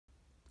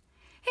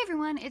Hey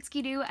everyone, it's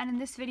Keito, and in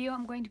this video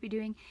I'm going to be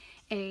doing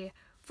a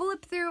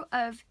flip through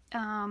of,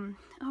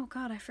 oh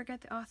god, I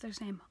forget the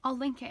author's name. I'll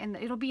link it, and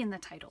it'll be in the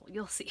title.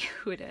 You'll see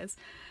who it is.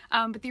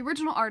 But the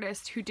original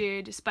artist who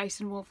did the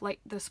Spice and Wolf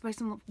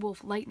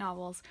light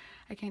novels,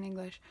 I can't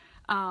English,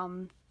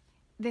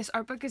 this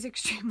art book is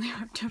extremely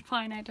hard to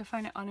find. I had to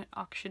find it on an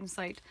auction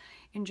site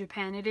in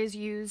Japan. It is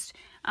used,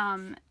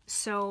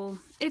 so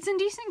it's in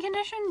decent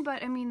condition,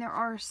 but I mean there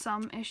are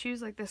some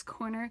issues, like this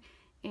corner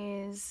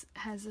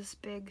has this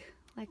big,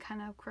 like,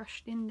 kind of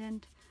crushed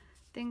indent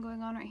thing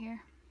going on right here,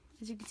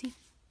 as you can see.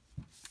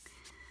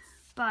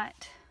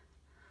 But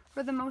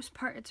for the most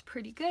part it's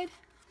pretty good.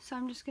 So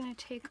I'm just going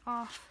to take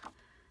off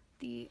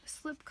the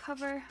slip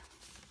cover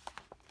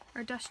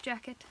or dust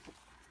jacket.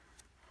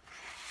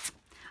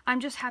 I'm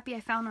just happy I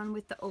found one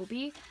with the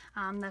obi.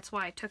 That's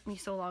why it took me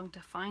so long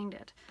to find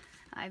it.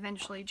 I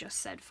eventually just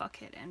said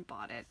fuck it and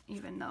bought it,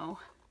 even though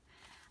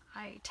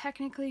I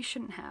technically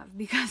shouldn't have,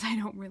 because I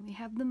don't really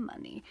have the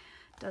money.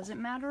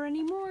 Doesn't matter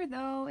anymore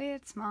though,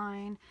 it's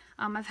mine.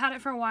 I've had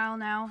it for a while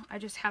now. I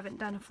just haven't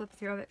done a flip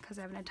through of it because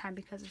I haven't had time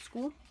because of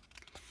school.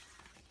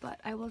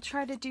 But I will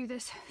try to do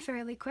this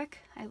fairly quick.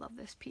 I love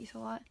this piece a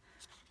lot.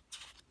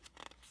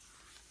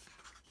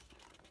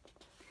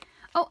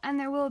 Oh, and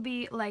there will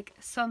be like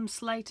some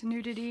slight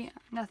nudity,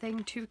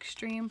 nothing too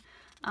extreme,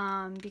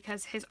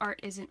 because his art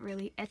isn't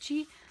really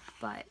ecchi,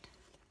 but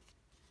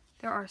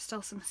there are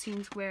still some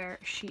scenes where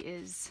she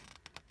is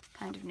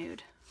kind of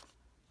nude.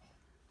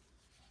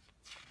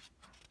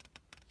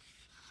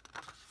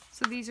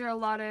 So these are a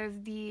lot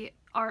of the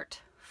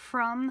art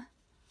from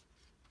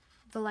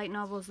the light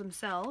novels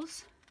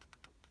themselves.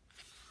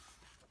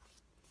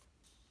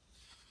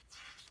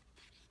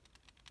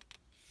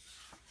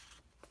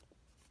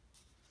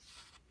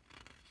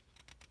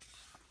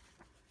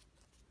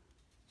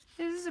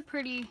 This is a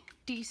pretty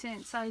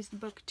decent sized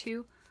book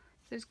too.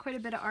 There's quite a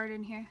bit of art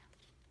in here.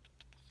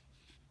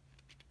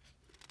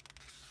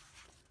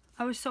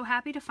 I was so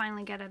happy to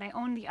finally get it. I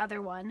own the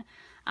other one,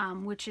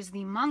 which is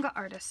the manga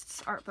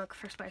artist's art book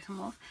for Spice and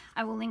Wolf.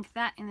 I will link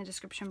that in the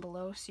description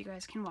below so you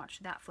guys can watch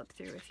that flip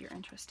through if you're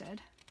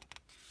interested.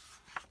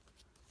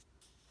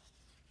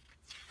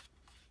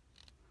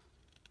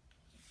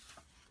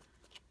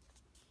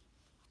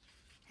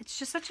 It's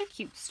just such a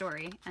cute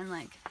story, and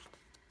like,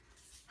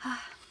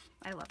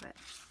 I love it.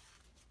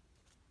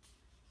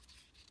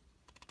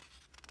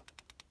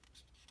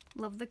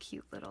 Love the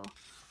cute little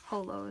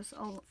holos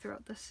all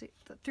throughout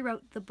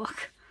the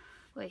book.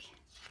 Like,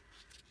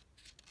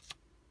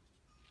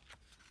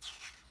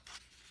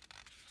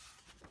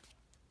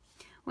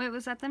 wait,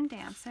 was that them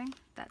dancing?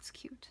 That's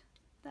cute.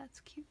 That's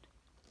cute.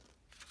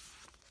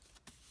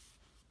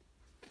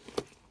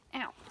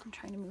 Ow, I'm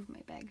trying to move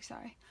my bag,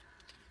 sorry.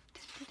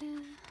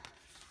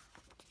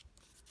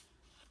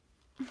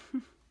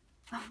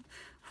 Oh,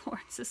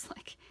 Florence is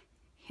like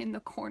in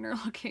the corner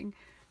looking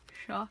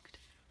shocked.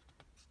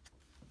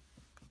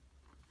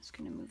 Just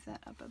gonna move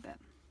that up a bit.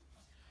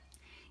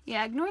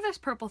 Yeah, ignore this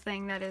purple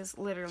thing that is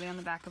literally on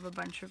the back of a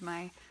bunch of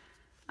my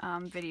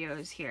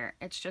videos here.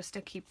 It's just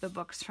to keep the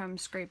books from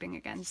scraping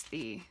against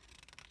the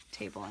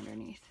table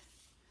underneath.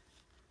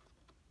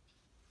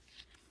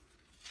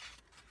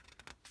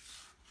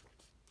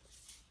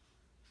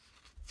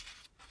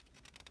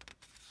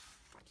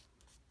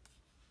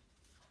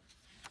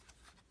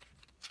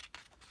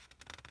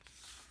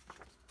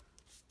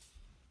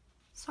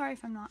 Sorry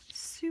if I'm not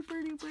super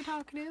duper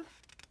talkative.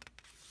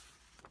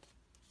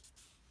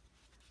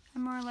 I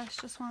more or less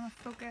just want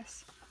to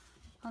focus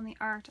on the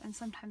art, and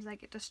sometimes I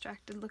get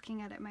distracted looking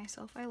at it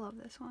myself. I love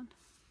this one.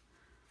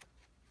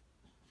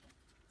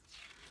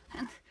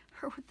 And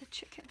her with the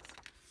chickens.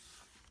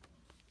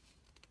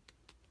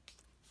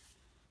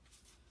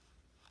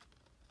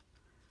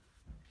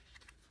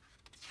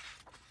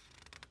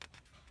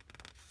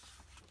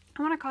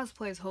 I want to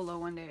cosplay as Holo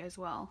one day as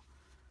well.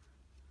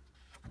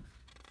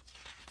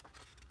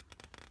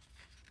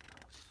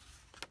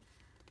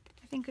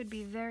 I think it would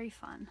be very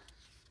fun.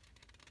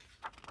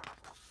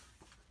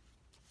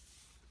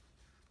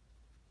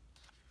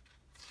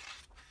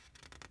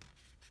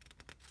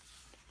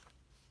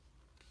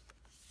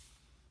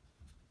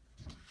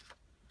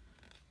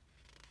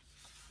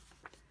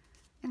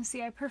 And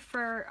see, I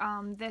prefer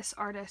this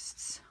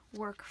artist's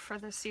work for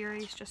the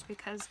series just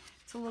because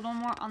it's a little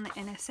more on the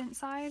innocent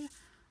side.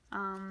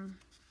 Not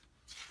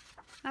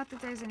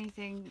that there's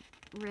anything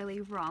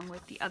really wrong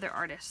with the other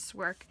artist's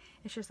work,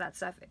 it's just that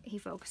stuff, he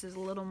focuses a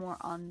little more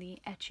on the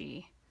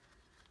ecchi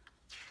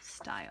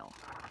style.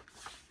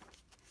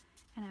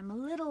 And I'm a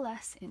little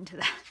less into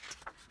that.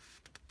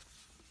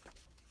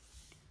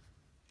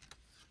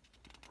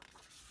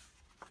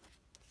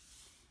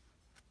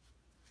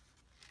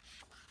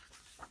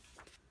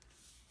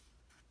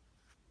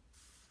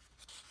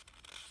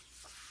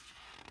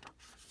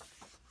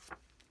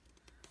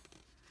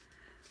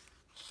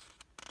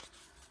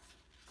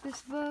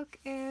 This book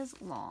is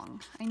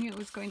long. I knew it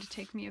was going to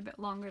take me a bit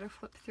longer to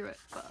flip through it,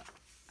 but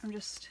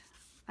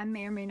I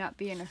may or may not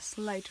be in a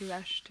slight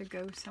rush to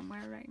go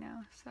somewhere right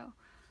now, so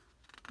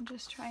I'm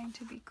just trying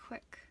to be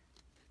quick.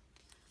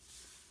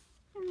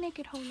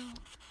 naked holo.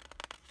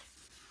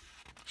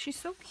 She's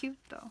so cute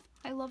though.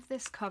 I love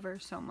this cover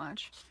so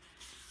much.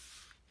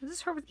 Is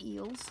this her with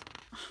eels?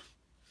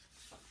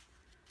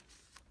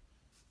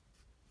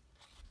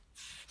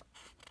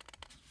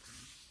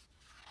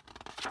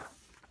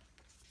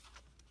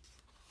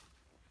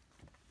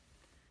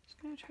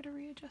 Just gonna try to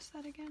readjust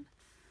that again.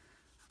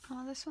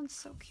 Oh, this one's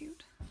so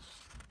cute.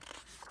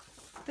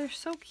 They're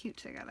so cute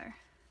together.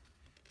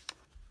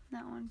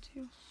 That one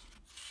too.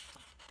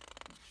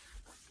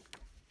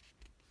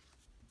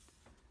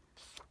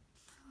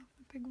 I love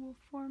the big wolf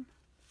form.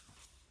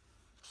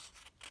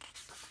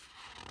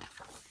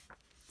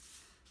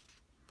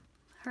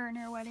 Her in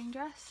her wedding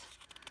dress.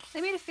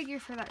 They made a figure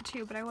for that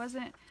too, but I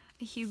wasn't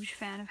a huge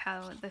fan of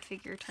how the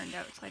figure turned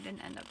out, so I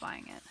didn't end up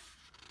buying it.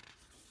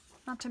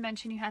 Not to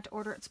mention you had to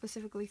order it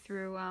specifically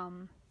through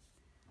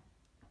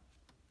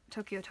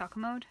Tokyo Taco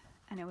Mode,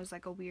 and it was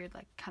like a weird,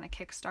 like, kind of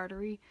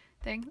Kickstarter-y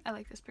thing. I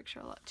like this picture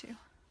a lot too.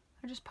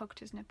 I just poked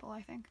his nipple,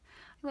 I think.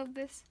 I love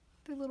this.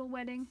 Their little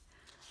wedding.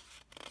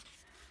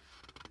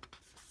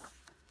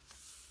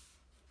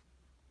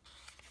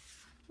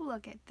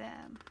 Look at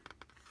them.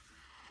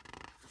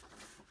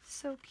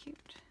 So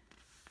cute.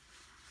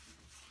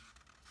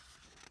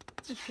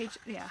 The page,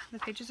 yeah, the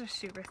pages are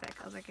super thick.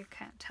 I was like, I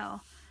can't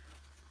tell.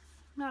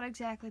 Not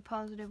exactly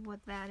positive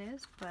what that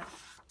is, but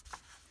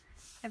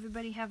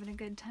everybody having a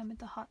good time at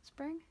the hot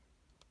spring.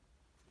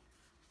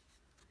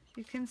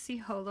 You can see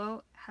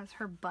Holo has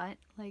her butt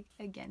like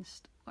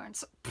against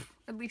Lawrence,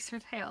 at least her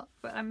tail,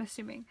 but I'm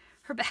assuming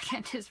her back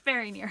end is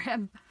very near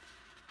him.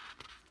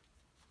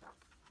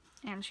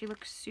 And she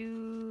looks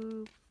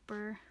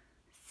super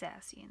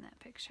sassy in that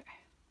picture.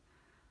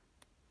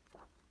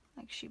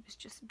 Like she was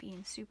just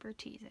being super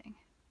teasing.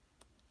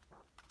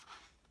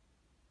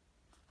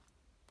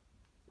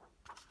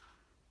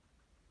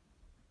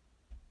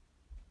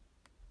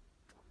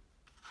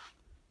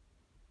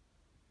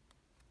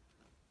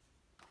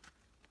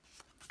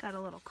 Got a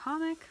little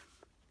comic.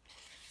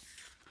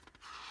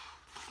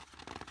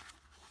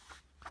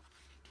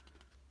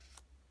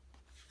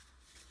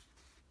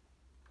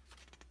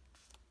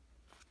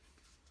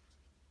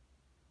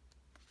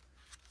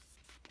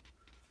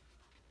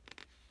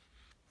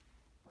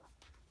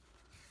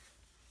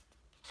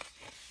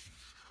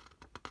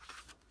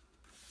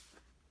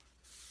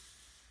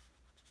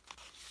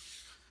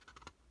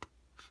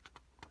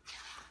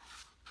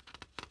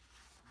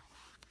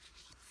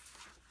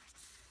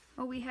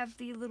 Oh, we have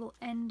the little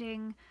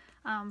ending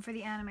for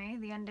the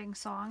anime. The ending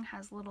song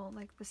has little,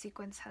 like the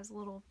sequence has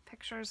little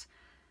pictures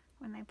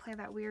when they play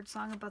that weird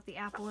song about the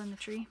apple in the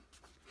tree.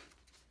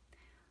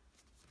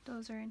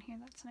 Those are in here,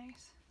 that's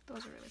nice.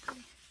 Those are really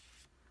pretty.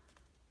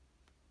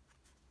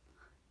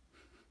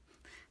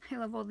 I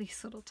love all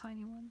these little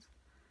tiny ones.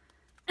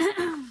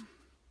 I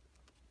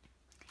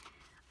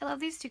love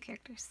these two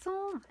characters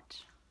so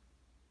much.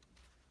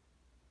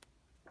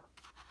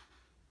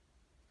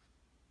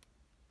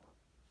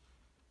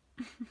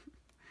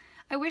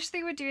 I wish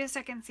they would do a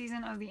second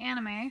season of the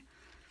anime.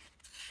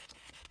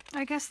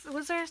 I guess,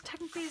 was there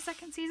technically a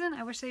second season?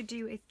 I wish they'd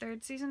do a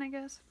third season, I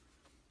guess.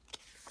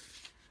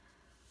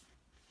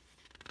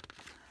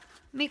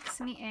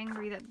 Makes me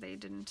angry that they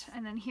didn't.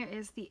 And then here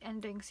is the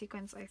ending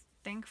sequence, I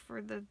think,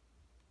 for the...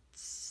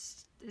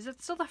 Is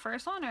it still the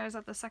first one, or is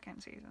that the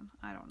second season?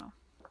 I don't know.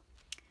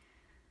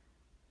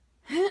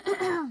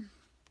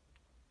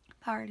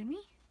 Pardon me.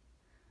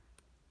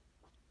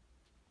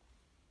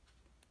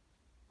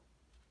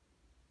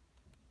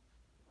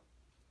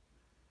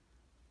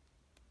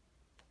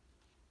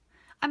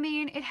 I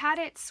mean, it had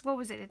its, what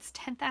was it, its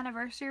 10th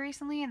anniversary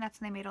recently, and that's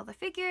when they made all the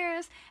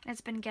figures, and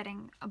it's been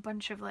getting a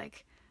bunch of,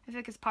 like, I feel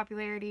like its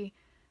popularity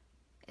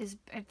is,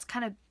 it's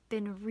kind of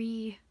been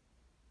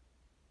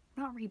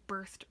not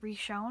rebirthed,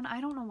 reshown. I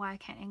don't know why I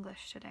can't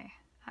English today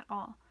at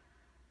all.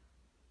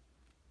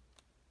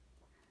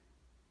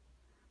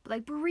 But,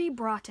 like,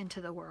 re-brought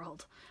into the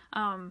world.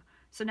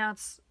 So now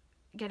it's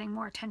getting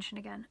more attention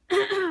again.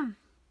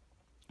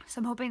 So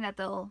I'm hoping that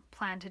they'll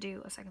plan to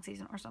do a second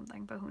season or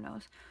something, but who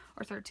knows,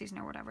 or third season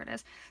or whatever it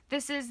is.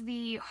 This is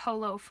the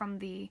holo from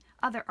the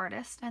other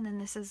artist, and then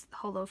this is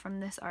holo from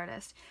this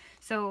artist.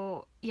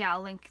 So yeah,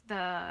 I'll link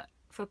the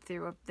flip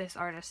through of this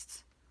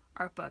artist's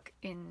art book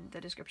in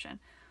the description.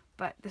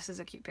 But this is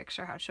a cute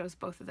picture, how it shows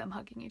both of them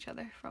hugging each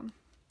other from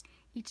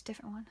each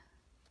different one.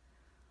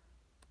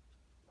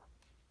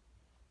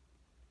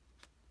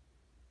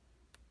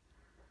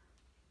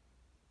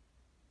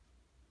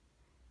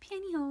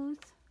 Pantyhose.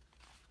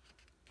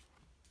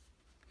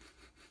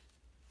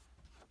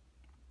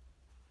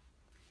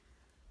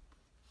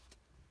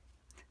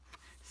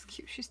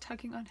 Cute. She's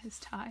tugging on his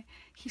tie.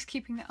 He's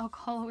keeping the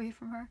alcohol away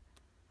from her.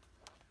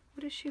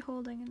 What is she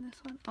holding in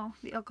this one? Oh,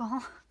 the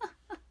alcohol.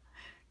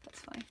 That's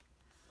funny.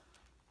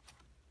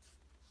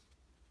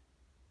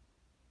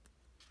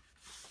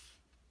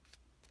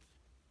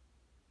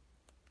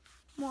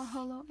 More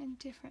holo in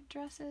different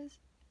dresses.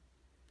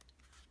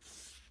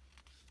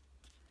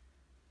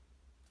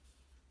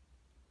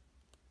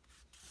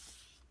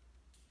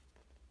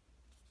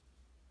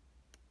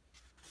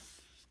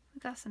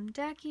 Got some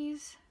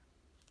deckies.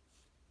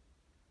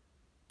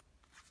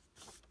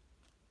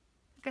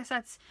 I guess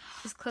that's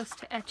as close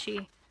to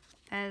ecchi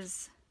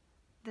as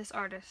this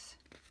artist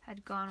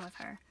had gone with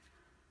her.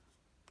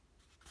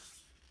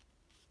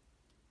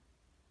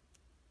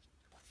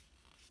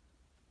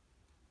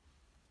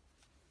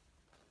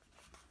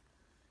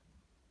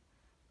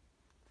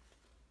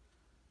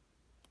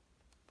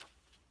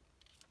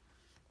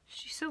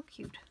 She's so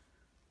cute.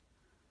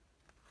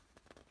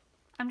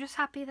 I'm just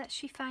happy that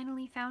she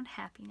finally found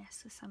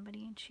happiness with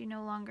somebody and she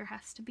no longer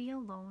has to be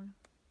alone,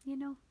 you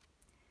know?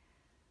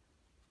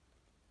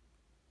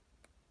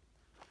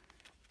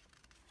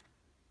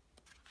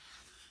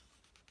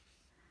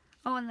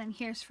 Oh, and then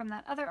here's from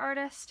that other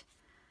artist.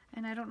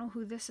 And I don't know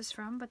who this is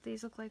from, but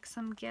these look like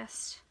some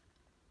guest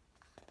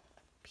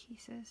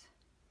pieces.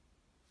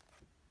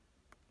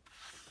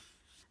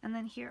 And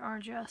then here are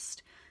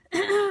just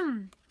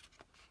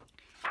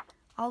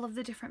all of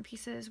the different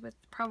pieces with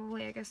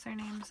probably, I guess, their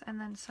names and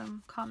then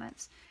some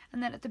comments.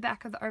 And then at the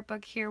back of the art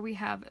book here we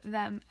have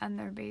them and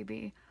their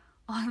baby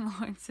on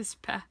Lawrence's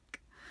back.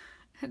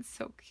 It's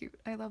so cute.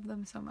 I love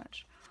them so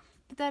much.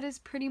 But that is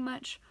pretty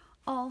much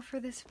all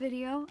for this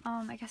video.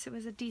 I guess it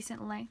was a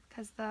decent length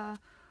because the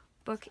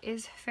book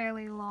is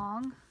fairly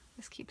long.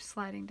 This keeps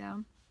sliding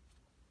down.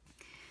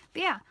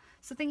 But yeah,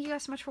 so thank you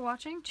guys so much for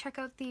watching. Check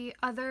out the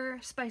other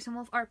Spice and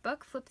Wolf art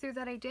book, Flip Through,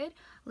 that I did.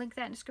 Link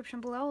that in the description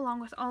below,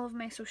 along with all of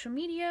my social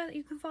media that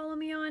you can follow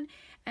me on,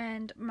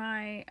 and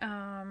my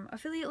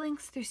affiliate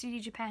links through CD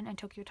Japan and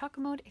Tokyo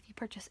Taco Mode. If you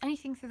purchase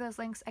anything through those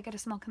links, I get a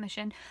small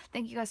commission.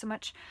 Thank you guys so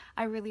much.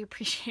 I really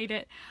appreciate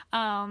it.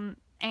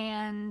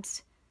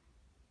 And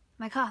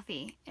my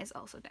coffee is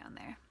also down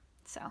there.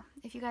 So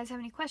if you guys have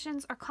any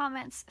questions or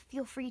comments,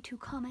 feel free to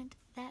comment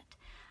that.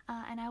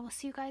 And I will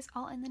see you guys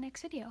all in the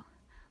next video.